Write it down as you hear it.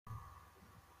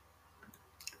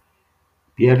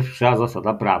Pierwsza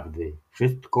zasada prawdy: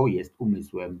 wszystko jest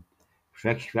umysłem,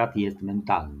 wszechświat jest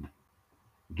mentalny.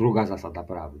 Druga zasada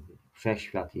prawdy: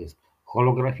 wszechświat jest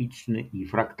holograficzny i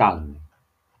fraktalny.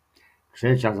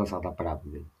 Trzecia zasada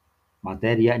prawdy: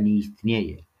 materia nie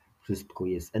istnieje, wszystko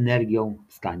jest energią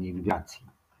w stanie wibracji.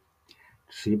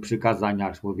 3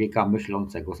 przykazania człowieka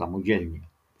myślącego samodzielnie.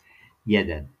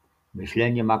 1.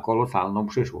 Myślenie ma kolosalną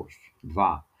przyszłość.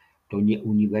 2. To nie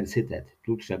uniwersytet,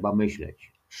 tu trzeba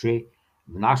myśleć. 3.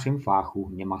 W naszym fachu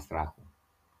nie ma strachu.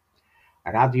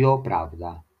 Radio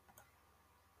Prawda.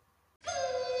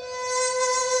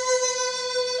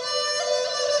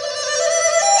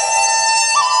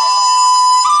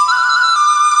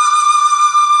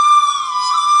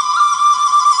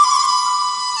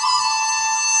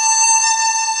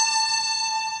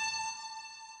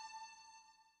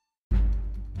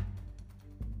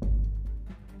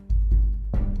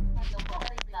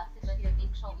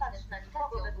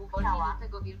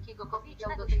 Tego wielkiego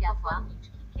kosmicznego światła.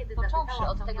 Począwszy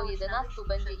od tego 11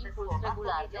 będzie impuls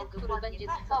regularny, który będzie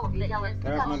trwał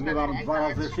Teraz nagrywam 2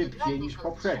 razy szybciej niż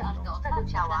poprzednio.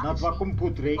 Na 2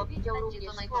 komputery. Będzie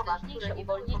to najpotężniejsze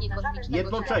uwolnienie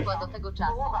kosmicznego światła do tego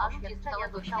czasu, aż ludzie z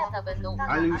całego świata będą...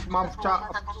 Ale już mam w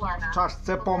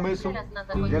czaszce pomysł,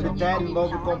 żeby ten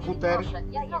nowy komputer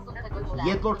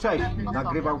jednocześnie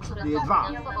nagrywał 2.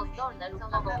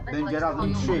 Będzie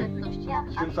razem 3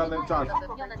 w tym samym czasie.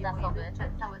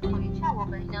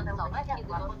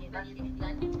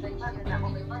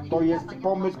 To jest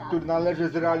pomysł, który należy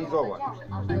zrealizować.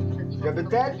 Żeby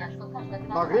ten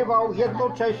nagrywał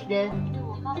jednocześnie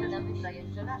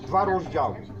 2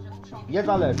 rozdziały.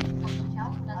 Niezależnie.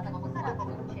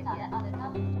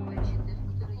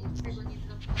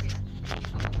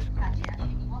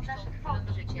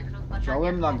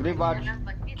 Chciałem nagrywać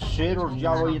 3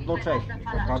 rozdziały jednocześnie.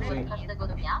 To znaczy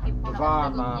 2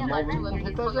 na nowym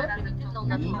komputerze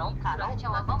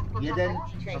i 1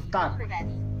 na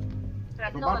starym.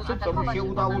 Zobaczcie, co mi się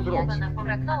udało zrobić.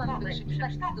 Pragnąłem, by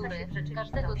krzyczeć bzdury.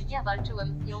 Każdego dnia walczyłem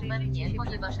z nią we mnie,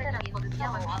 ponieważ teraz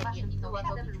podjęłam siebie i była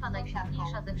to bitwa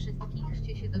najsilniejsza ze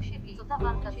wszystkich. Się do siebie, co ta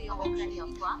walka z sobą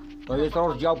przyniosła. To jest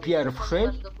rozdział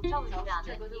pierwszy.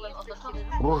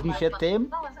 Różni się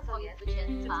tym,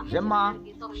 że ma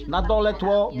na dole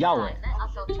tło białe.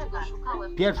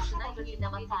 Pierwszy.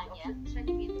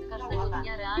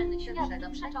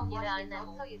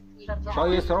 To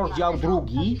jest rozdział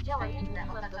drugi.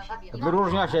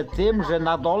 Wyróżnia się tym, że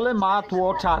na dole ma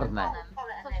tło czarne.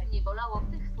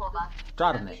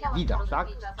 Czarne, widać, tak?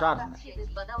 Czarne.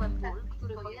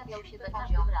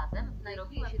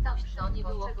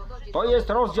 To jest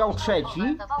rozdział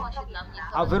trzeci,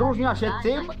 a wyróżnia się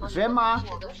tym, że ma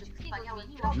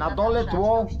na dole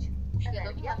tło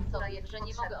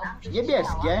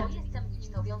niebieskie.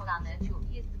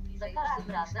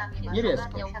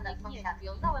 Niebieskie.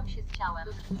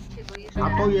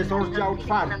 A to jest rozdział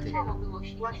czwarty.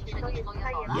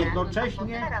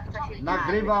 Jednocześnie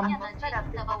nagrywam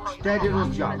 4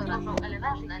 rozdziały.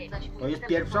 To jest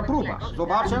pierwsza próba.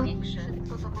 Zobaczę,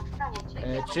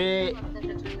 czy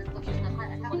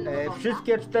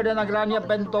wszystkie 4 nagrania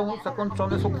będą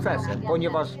zakończone sukcesem,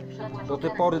 ponieważ do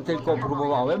tej pory tylko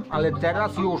próbowałem, ale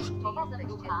teraz już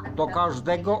do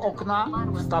każdego okna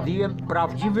wstawiłem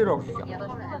prawdziwy rozdział.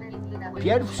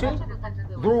 Pierwszy,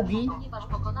 drugi,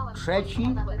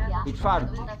 trzeci i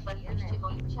czwarty.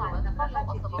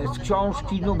 Z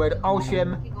książki numer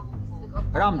 8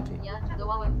 Ramty.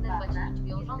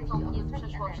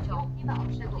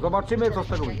 Zobaczymy, co z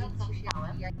tego wyjdzie.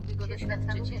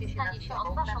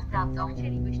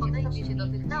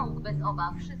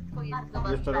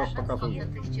 Jeszcze raz pokazuję.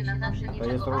 To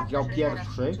jest rozdział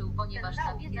pierwszy. Ponieważ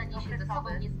ta wiedza niesie ze sobą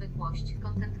niezwykłość.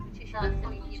 Koncentrujcie się na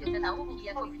swoje nauki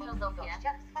jako filozofię.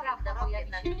 Prawda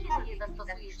pojawi się, kiedy je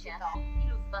zastosujecie.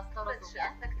 Ilu z was to rozumie?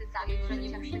 Tak, że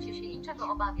nie musicie się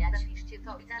niczego obawiać. Nie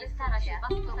stara się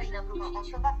was tutaj nawrócić.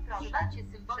 Używajcie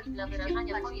symboli dla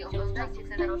wyrażania woli od czasów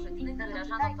starożytnych.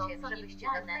 Wyrażano to, co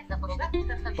niewidzialne, za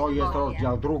pośrednictwem To jest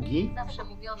rozdział drugi. Zawsze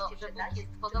mówiono, że Bóg jest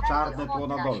podobny Czarne do tło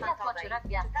na słońca, dole. światła czy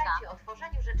gwiazdka.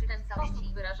 W ten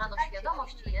sposób wyrażano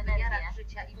świadomość i energię.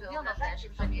 Mówiono też,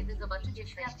 że kiedy zobaczycie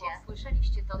światło,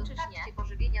 słyszeliście to czyż nie?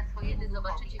 Kiedy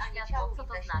zobaczycie światło, co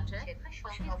to znaczy?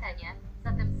 Poświecenie.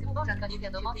 Zatem symbolika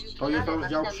świadomości To jest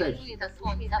rozdział trzeci. do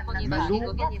słońca, ponieważ Mylu,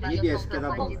 jego wiatr niebieskie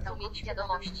na dole. jest strumień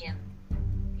świadomości.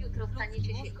 Jutro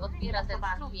staniecie się odbiera ten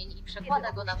strumień i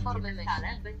przekłada go na formy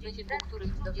myśli, do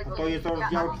których do tego To jest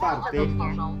rozdział czwarty.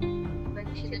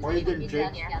 pojedynczych,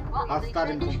 a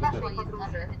starym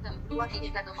komputerze. Właśnie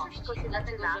świadomości,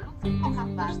 dlatego że ludzki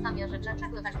umysł utożsamia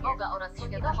rzeczywistość Boga oraz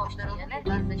świadomość i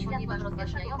energię ze światłem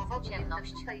rozjaśniającym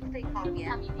ciemność.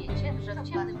 Sami wiecie, że w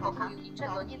ciemnym pokoju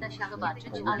niczego nie da się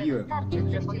zobaczyć, ale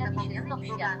wystarczy, że pojawi się snop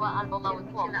światła albo mały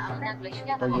płomień i nagle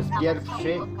światło To jest samo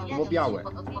pierwszy od konieczności złobiałe.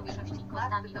 pod odpowiednimi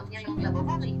kątami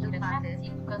dzięki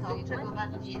refrakcji ukazuje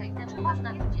głębi dzisiaj temu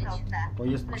można widzieć. To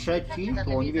jest trzeci,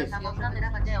 to niebieski.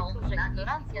 Związane z ideą, że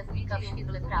ignorancja znika w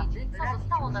świetle prawdy, co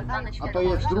zostało nazwane A światłością. to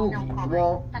jest drugi,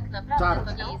 tło Tak naprawdę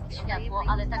czarny. to nie jest światło,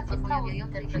 ale tak zostało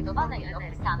zinterpretowane i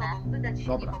opisane.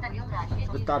 Dobra, W takim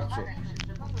razie wystarczy.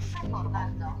 jest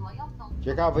bardzo działającą.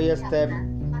 Ciekawy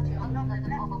jestem, Macie ogromne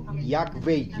domowo jak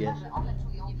wyjdzie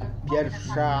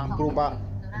pierwsza próba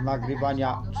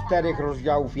nagrywania 4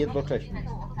 rozdziałów jednocześnie.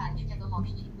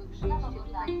 świadomości, by przynajmniej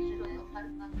oddali żyły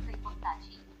w tej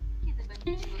postaci. Kiedy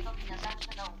będziecie gotowi na dalsze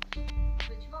nauki?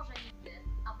 Być może nigdy,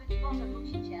 a być może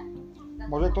wrócicie.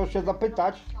 Może ktoś się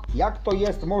zapytać, jak to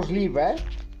jest możliwe,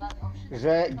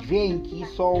 że dźwięki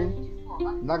są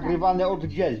nagrywane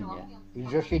oddzielnie i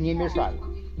że się nie mieszają.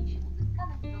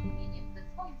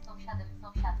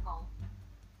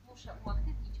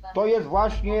 To jest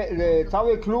właśnie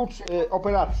cały klucz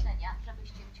operacji.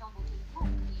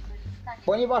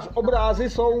 Ponieważ obrazy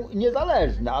są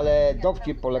niezależne, ale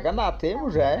dowcip polega na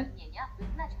tym, że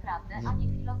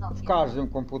w każdym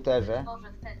komputerze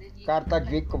karta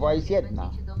dźwiękowa jest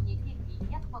jedna.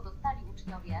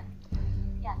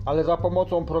 Ale za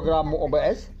pomocą programu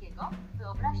OBS,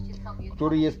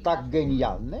 który jest tak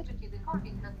genialny,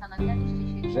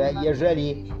 że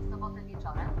jeżeli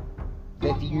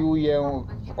definiuję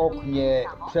w oknie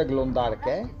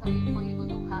przeglądarkę,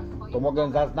 to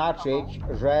mogę zaznaczyć,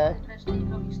 że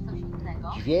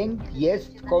dźwięk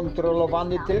jest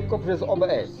kontrolowany tylko przez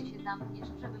OBS.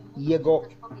 I jego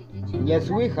nie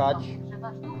słychać,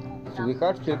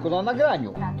 słychać tylko na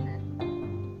nagraniu.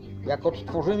 Jak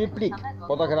odtworzymy plik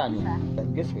po nagraniu,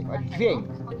 będzie słychać dźwięk.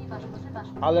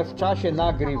 Ale w czasie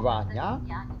nagrywania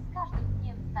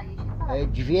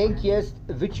dźwięk jest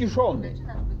wyciszony.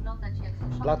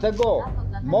 Dlatego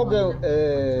mogę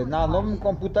na nowym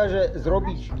komputerze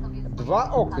zrobić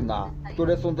 2 okna,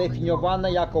 które są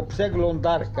definiowane jako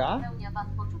przeglądarka,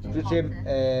 przy czym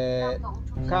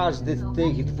każdy z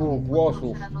tych 2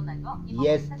 głosów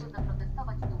jest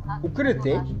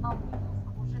ukryty,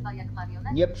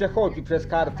 nie przechodzi przez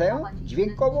kartę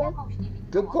dźwiękową,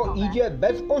 tylko idzie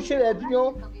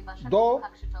bezpośrednio do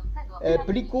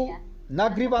pliku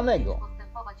nagrywanego.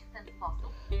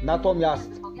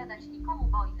 Natomiast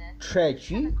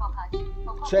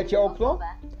trzecie okno,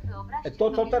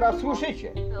 to co teraz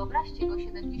słyszycie,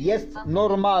 jest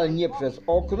normalnie przez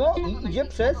okno i idzie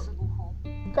przez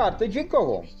kartę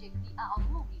dźwiękową.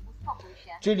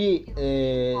 Czyli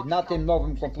na tym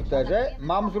nowym komputerze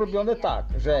mam zrobione tak,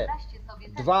 że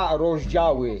 2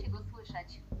 rozdziały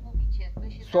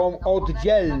są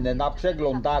oddzielne na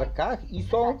przeglądarkach i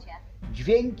są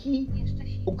dźwięki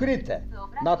ukryte.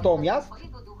 Natomiast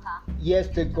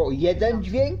jest tylko jeden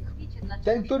dźwięk,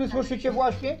 ten, który słyszycie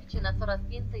właśnie,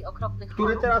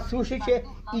 który teraz słyszycie,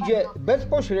 idzie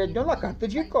bezpośrednio na kartę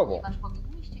dźwiękową.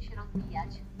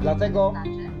 Dlatego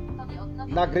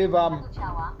nagrywam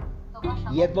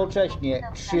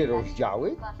jednocześnie 3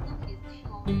 rozdziały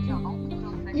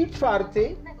i 4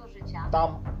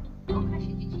 tam.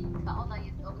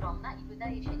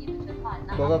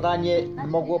 To zadanie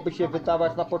mogłoby się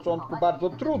wydawać na początku bardzo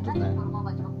trudne,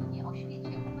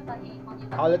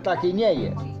 ale takie nie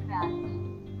jest,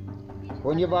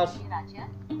 ponieważ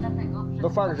no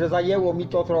fakt, że zajęło mi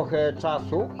to trochę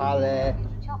czasu, ale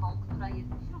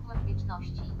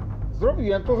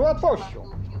zrobiłem to z łatwością,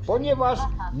 ponieważ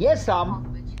nie sam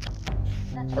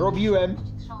robiłem,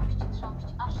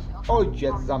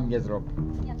 ojciec za mnie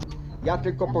zrobił. Ja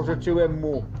tylko pożyczyłem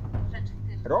mu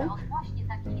rąk,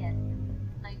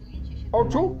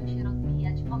 oczu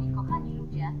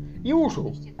i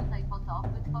uszu.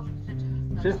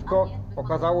 Wszystko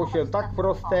okazało się tak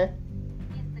proste,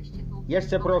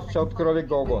 jeszcze prostsze od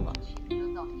krowego ogona.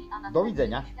 Do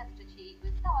widzenia.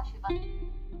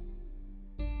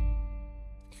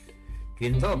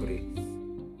 Dzień dobry.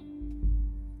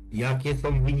 Jakie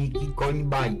są wyniki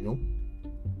kombajnu?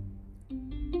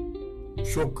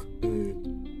 Siuk,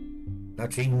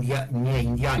 znaczy nie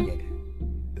Indianie.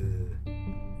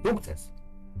 Sukces.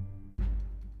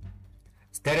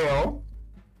 Stereo,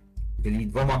 czyli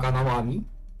 2 kanałami,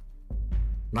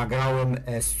 nagrałem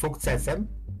z sukcesem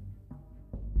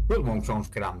 7.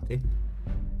 książkę Ramty,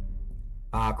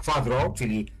 a Quadro,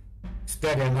 czyli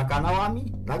 4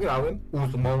 kanałami, nagrałem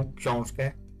 8.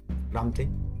 książkę Ramty.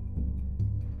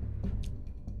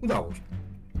 Udało się.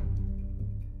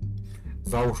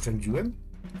 zaoszczędziłem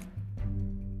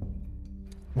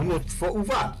mnóstwo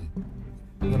uwagi.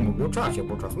 Nie mówię o czasie,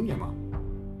 bo czasu nie ma.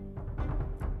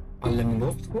 Ale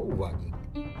mnóstwo uwagi.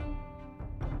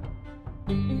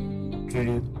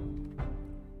 Czyli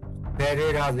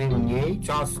 4 razy mniej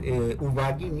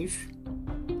uwagi niż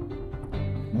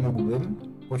mógłbym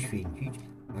poświęcić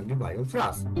nagrywając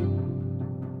raz.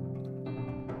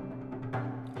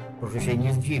 Proszę się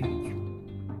nie zdziwić,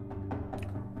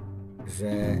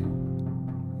 że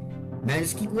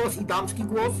męski głos i damski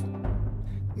głos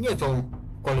nie są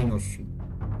w kolejności.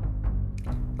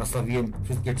 Nastawiłem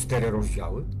wszystkie 4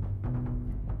 rozdziały,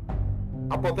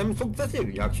 a potem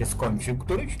sukcesywnie, jak się skończył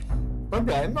któryś,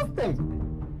 nagrałem następny.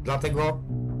 Dlatego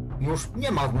już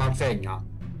nie ma znaczenia,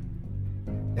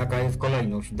 jaka jest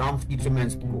kolejność, damski czy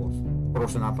męski głos.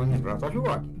 Proszę na to nie zwracać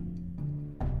uwagi.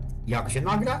 Jak się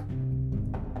nagra,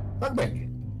 tak będzie.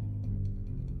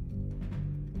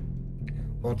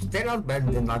 Od teraz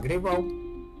będę nagrywał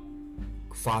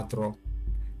quattro,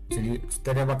 czyli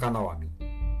 4 kanałami.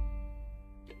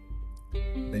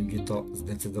 Będzie to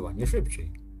zdecydowanie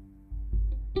szybciej.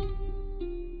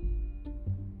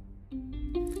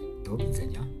 Do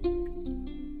widzenia.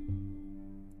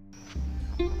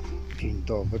 Dzień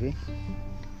dobry.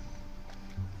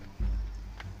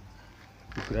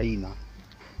 Ukraina.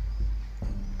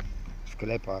 W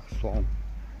sklepach są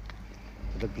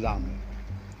reklamy.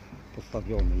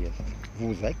 Postawiony jest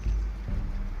wózek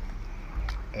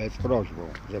z prośbą,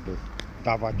 żeby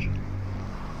dawać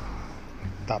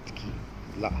datki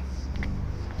dla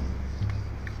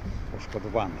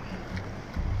poszkodowanych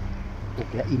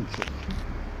Ukraińców.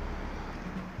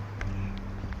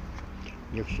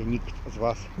 Niech się nikt z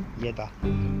Was nie da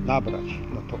nabrać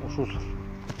na to oszustwo.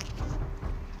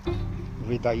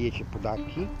 Wydajecie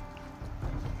podatki,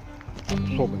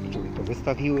 osoby, które to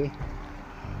wystawiły,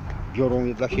 biorą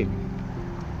je dla siebie.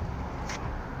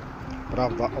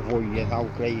 Prawda o wojnie na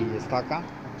Ukrainie jest taka,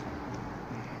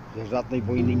 że żadnej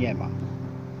wojny nie ma.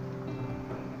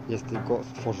 Jest tylko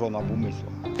stworzona w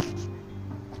umysłach.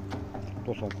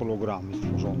 To są hologramy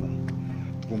stworzone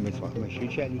w umysłach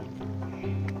myślicieli.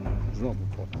 Znowu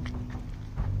po to,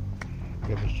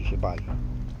 żebyście się bali.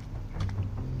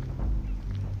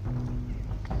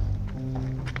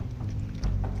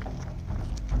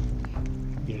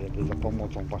 I żeby za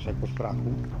pomocą waszego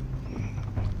strachu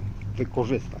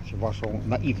wykorzystać waszą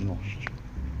naiwność,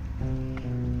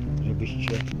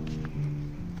 żebyście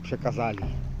przekazali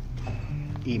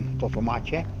im to, co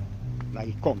macie, na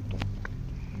ich konto,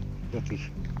 do tych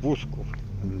wózków,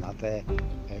 na te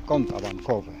konta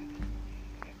bankowe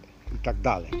i tak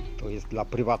dalej. To jest dla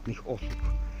prywatnych osób,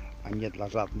 a nie dla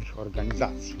żadnych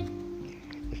organizacji.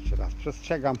 Jeszcze raz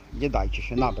przestrzegam, nie dajcie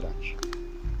się nabrać.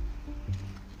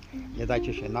 Nie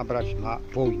dajcie się nabrać na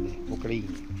wojnę w Ukrainie,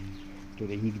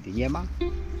 której nigdy nie ma,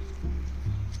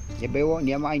 nie było,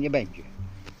 nie ma i nie będzie.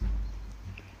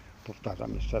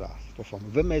 Powtarzam jeszcze raz, to są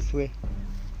wymysły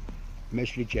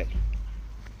myślicieli.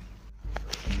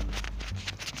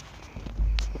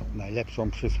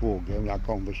 Najlepszą przysługę,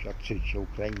 jaką wyświadczycie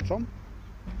Ukraińcom,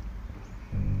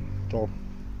 to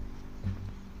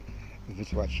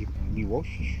wysłać im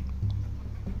miłość,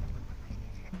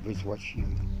 wysłać im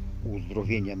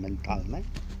uzdrowienie mentalne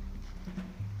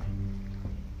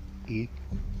i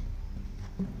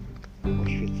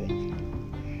oświecenie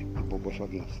i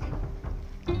błogosławieństwo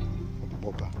od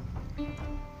Boga.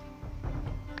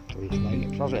 To jest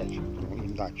najlepsza rzecz, którą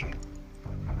im dacie.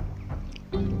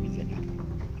 Do widzenia.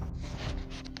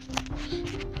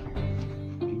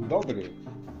 Dzień dobry.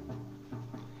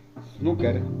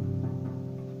 Snooker.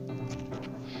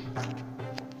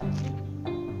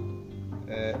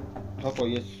 Co to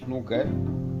jest snooker?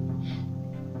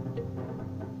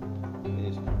 To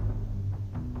jest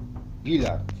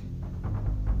bilard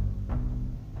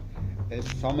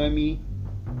z samymi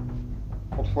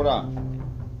otworami,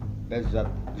 bez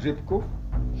żadnych grzybków,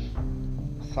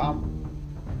 sam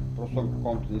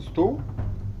prostokątny stół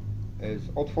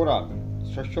z otworami, z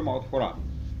 6 otworami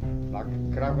na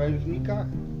krawężnikach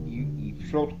i w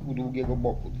środku długiego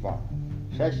boku 2.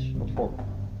 6 otworów.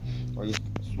 To jest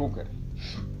snooker.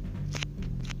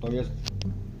 To jest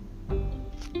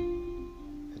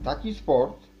taki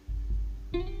sport,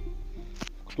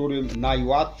 w którym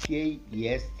najłatwiej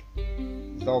jest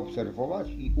zaobserwować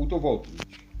i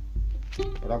udowodnić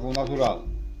prawo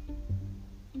naturalne.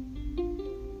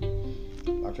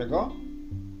 Dlaczego?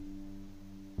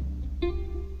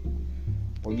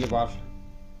 Ponieważ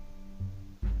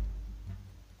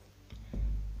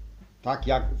tak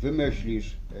jak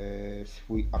wymyślisz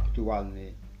swój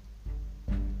aktualny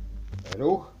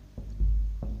ruch,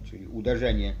 czyli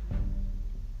uderzenie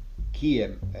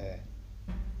kijem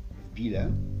w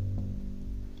szpilę,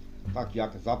 tak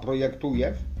jak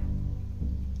zaprojektujesz,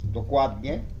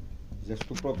 dokładnie, ze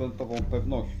 100%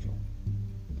 pewnością.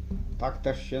 Tak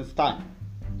też się stanie.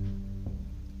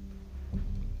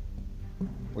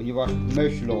 Ponieważ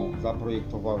myślą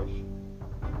zaprojektowałeś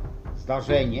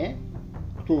zdarzenie,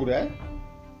 które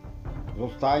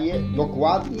zostaje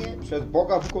dokładnie przez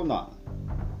Boga wykonane.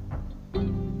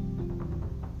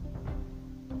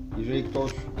 Jeżeli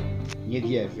ktoś nie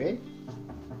wierzy,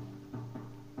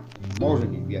 może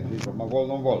nie wierzyć, bo ma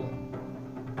wolną wolę.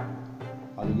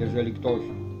 Ale jeżeli ktoś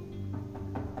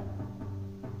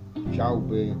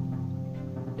chciałby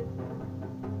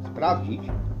sprawdzić,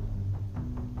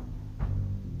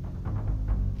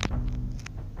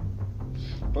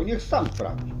 to niech sam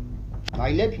sprawdzi.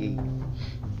 Najlepiej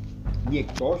nie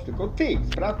ktoś, tylko ty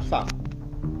sprawdź sam.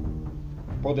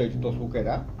 Podejdź do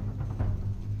snukera,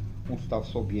 ustaw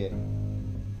sobie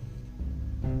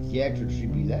 2 czy 3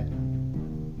 bile,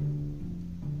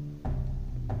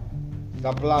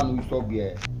 zaplanuj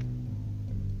sobie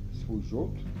swój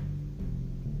rzut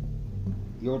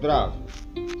i od razu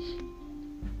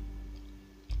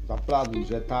zaplanuj,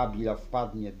 że ta bila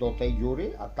wpadnie do tej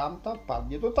dziury, a tamta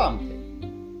wpadnie do tamtej.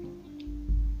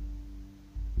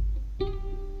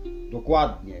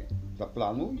 Dokładnie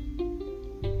zaplanuj,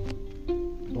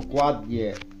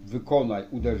 dokładnie wykonaj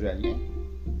uderzenie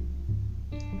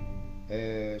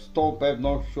z tą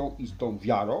pewnością i z tą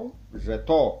wiarą, że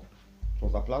to, co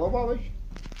zaplanowałeś,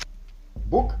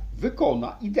 Bóg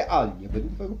wykona idealnie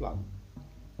według twojego planu.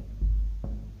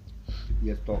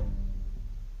 Jest to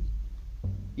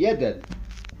jeden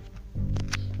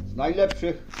z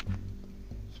najlepszych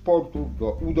sportów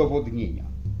do udowodnienia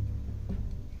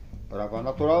prawa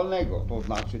naturalnego, to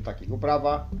znaczy takiego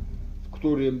prawa, w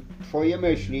którym twoje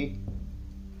myśli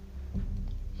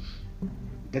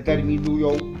determinują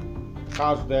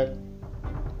każde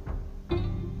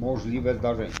możliwe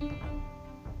zdarzenie.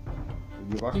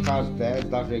 Ponieważ każde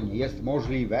zdarzenie jest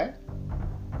możliwe,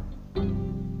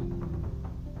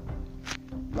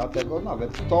 dlatego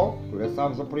nawet to, które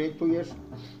sam zaprojektujesz,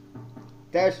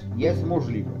 też jest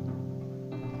możliwe.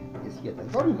 Jest jeden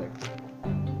warunek,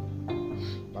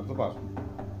 bardzo ważny.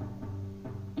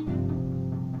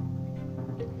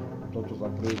 To, co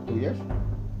zaprojektujesz,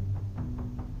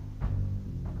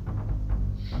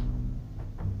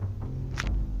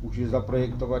 musisz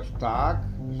zaprojektować tak,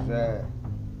 że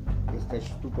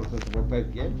jesteś 100%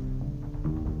 pewien,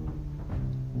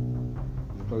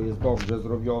 że to jest dobrze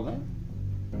zrobione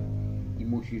i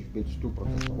musisz być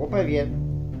 100% pewien,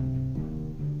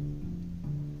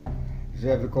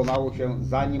 że wykonało się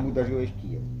zanim uderzyłeś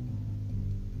kijem.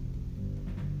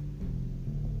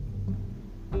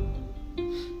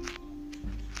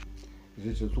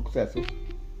 Życzę sukcesów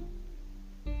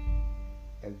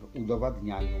w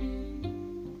udowadnianiu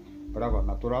prawa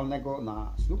naturalnego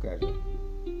na snookerze.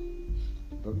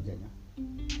 Do widzenia.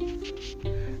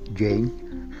 Dzień,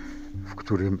 w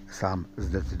którym sam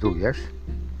zdecydujesz,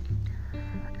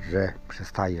 że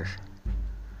przestajesz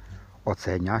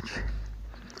oceniać,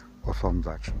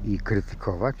 osądzać i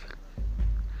krytykować,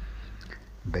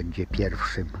 będzie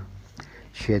pierwszym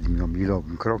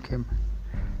 7-milowym krokiem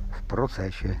w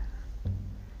procesie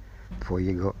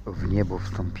twojego w niebo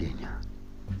wstąpienia.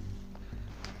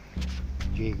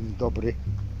 Dzień dobry.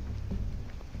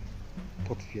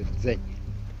 Potwierdzenie.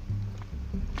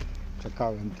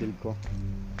 Czekałem tylko,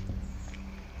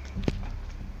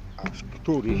 aż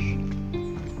któryś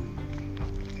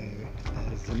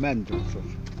z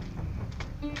mędrców,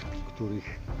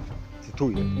 których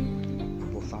cytuję,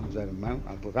 albo Saint-Germain,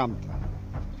 albo Ramta,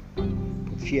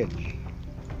 potwierdzi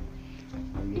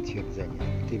moje twierdzenie.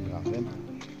 Tym razem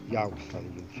ja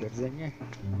ustaliłem twierdzenie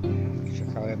i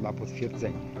czekałem na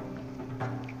potwierdzenie.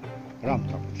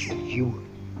 Ramta potwierdził,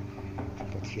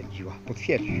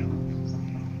 potwierdził.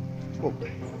 Bóg,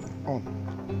 on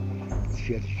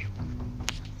potwierdził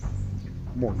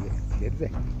moje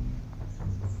twierdzenie,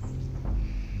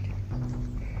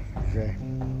 że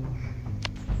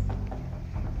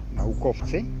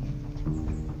naukowcy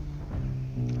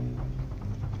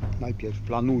najpierw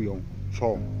planują,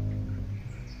 co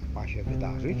ma się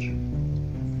wydarzyć,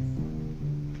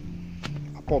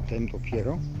 a potem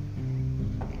dopiero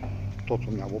to,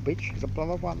 co miało być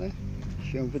zaplanowane,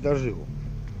 się wydarzyło.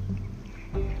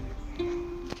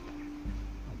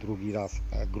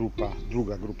 A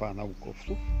druga grupa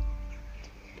naukowców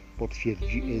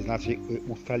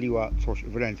ustaliła coś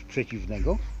wręcz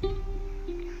przeciwnego,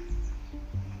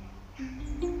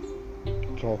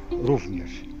 co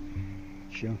również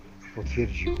się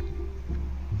potwierdziło.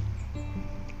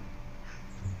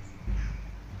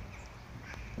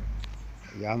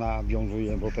 Ja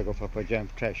nawiązuję do tego, co powiedziałem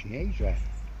wcześniej, że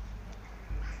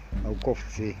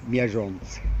naukowcy,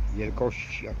 mierząc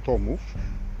wielkości atomów,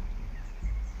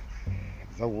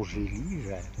 założyli,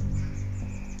 że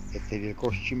te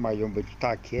wielkości mają być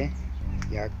takie,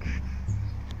 jak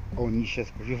oni się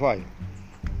spodziewają.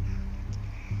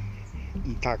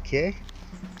 I takie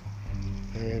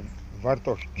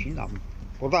wartości nam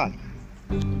podali.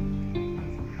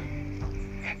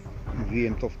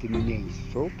 Mówiłem to w tym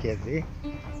miejscu, kiedy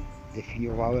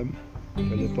definiowałem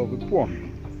fioletowy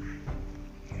płomień,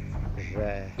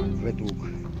 że według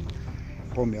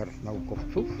pomiarów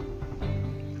naukowców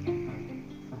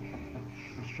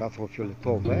światło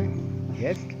fioletowe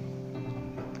jest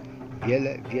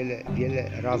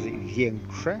wiele razy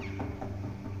większe,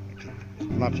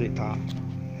 znaczy ta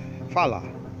fala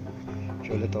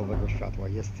fioletowego światła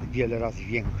jest wiele razy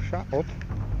większa od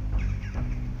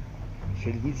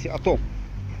średnicy atomu.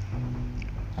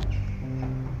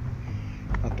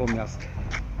 Natomiast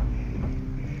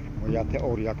moja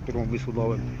teoria, którą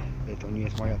wysunąłem, to nie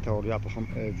jest moja teoria, to są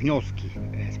wnioski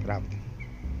z prawdy.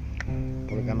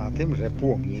 Polega na tym, że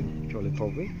płomień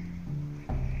fioletowy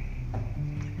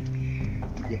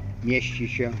mieści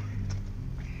się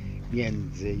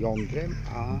między jądrem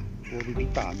a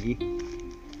orbitami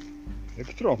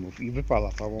elektronów i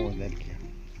wypala całą energię.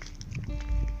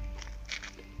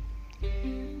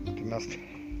 Natomiast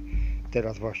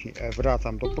teraz właśnie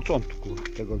wracam do początku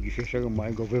tego dzisiejszego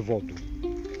mojego wywodu,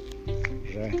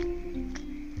 że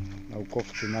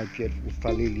naukowcy najpierw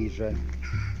ustalili, że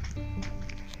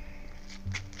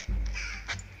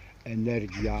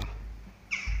energia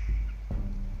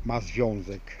ma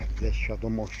związek ze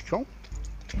świadomością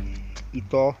i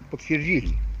to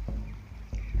potwierdzili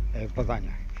w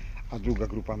badaniach. A druga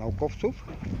grupa naukowców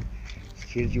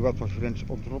stwierdziła coś wręcz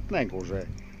odwrotnego, że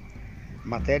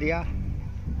materia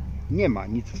nie ma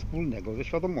nic wspólnego ze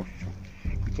świadomością.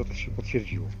 I to też się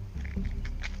potwierdziło.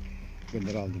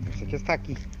 Generalny wniosek jest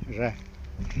taki, że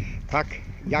tak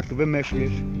jak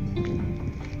wymyślisz,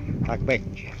 tak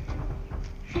będzie.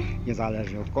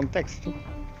 Niezależnie od kontekstu,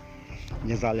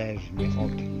 niezależnie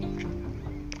od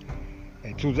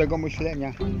cudzego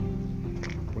myślenia,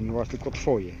 ponieważ tylko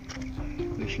Twoje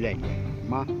myślenie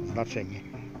ma znaczenie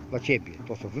dla Ciebie.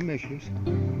 To, co wymyślisz,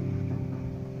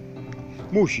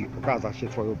 musi okazać się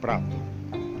Twoją prawdą.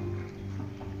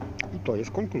 I to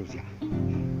jest konkluzja.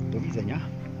 Do widzenia.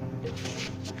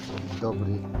 Dzień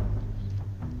dobry.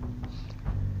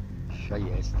 Dzisiaj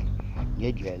jest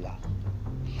niedziela.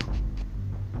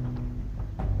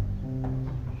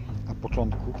 Na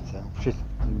początku chcę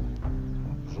wszystkim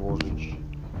złożyć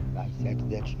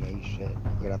najserdeczniejsze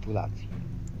gratulacje.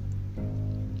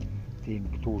 Tym,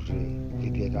 którzy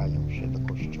wybierają się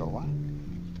do kościoła,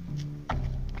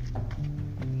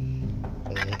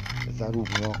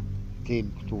 zarówno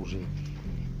tym, którzy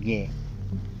nie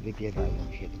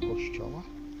wybierają się do kościoła,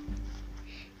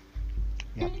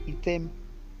 jak i tym,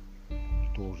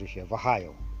 którzy się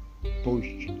wahają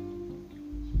pójść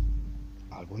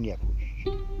albo nie pójść,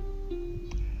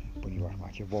 ponieważ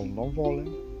macie wolną wolę.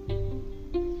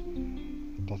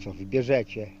 To, co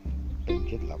wybierzecie,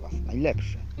 będzie dla Was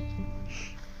najlepsze.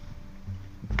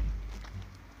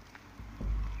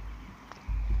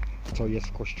 Co jest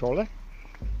w kościole?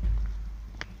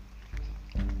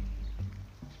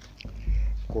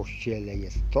 W kościele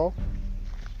jest to,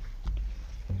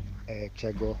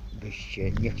 czego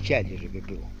byście nie chcieli, żeby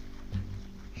było.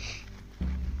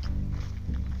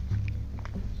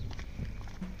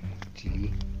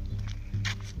 Czyli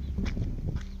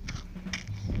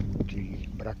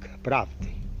brak prawdy,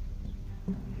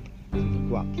 czyli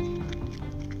kłamstwo.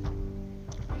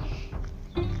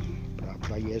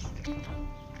 Prawda jest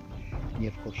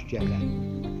nie w kościele,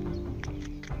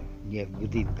 nie w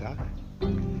budynkach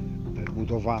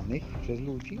wybudowanych przez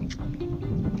ludzi,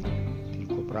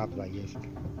 tylko prawda jest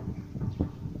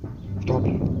w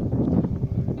Tobie.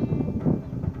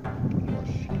 Ponieważ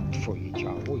Twoje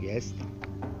ciało jest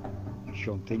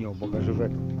świątynią Boga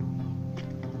żywego.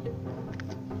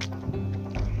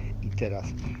 I teraz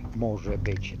może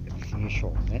być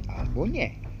wzniesione albo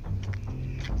nie.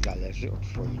 Zależy od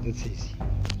Twojej decyzji.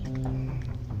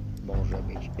 Może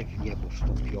być w niebo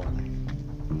wstąpione,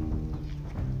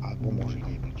 albo może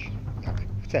nie być, jak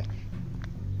chcesz.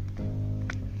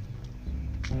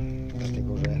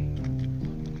 Dlatego, że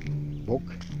Bóg,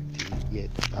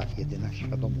 ta jedyna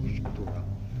świadomość, która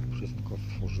wszystko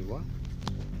stworzyła,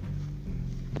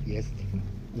 jest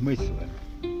umysłem,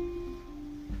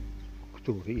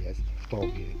 który jest w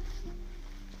Tobie.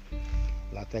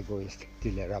 Dlatego jest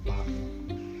tyle rabanu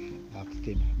nad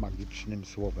tym magicznym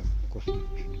słowem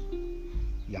kosmicznym.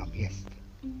 Jam jest.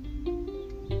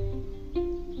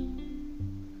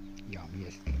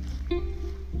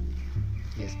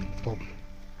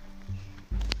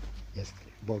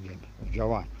 Bogiem w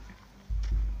działaniu,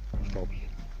 w Tobie.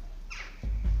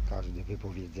 Każde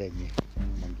wypowiedzenie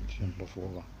magicznego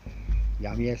słowa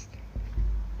jam jest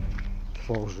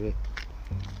tworzy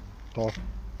to,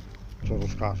 co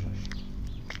rozkażesz.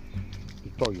 I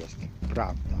to jest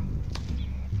prawda,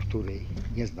 której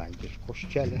nie znajdziesz w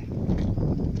Kościele,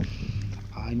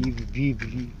 ani w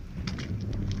Biblii,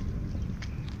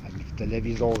 ani w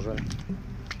telewizorze,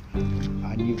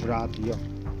 ani w radio,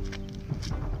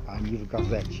 ani w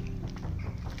gazecie.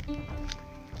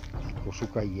 Tylko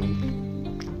szukaj jej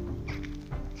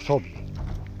w sobie.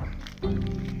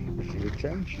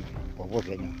 Życzę Ci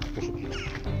powodzenia w poszukiwaniu.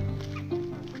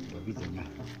 Do widzenia.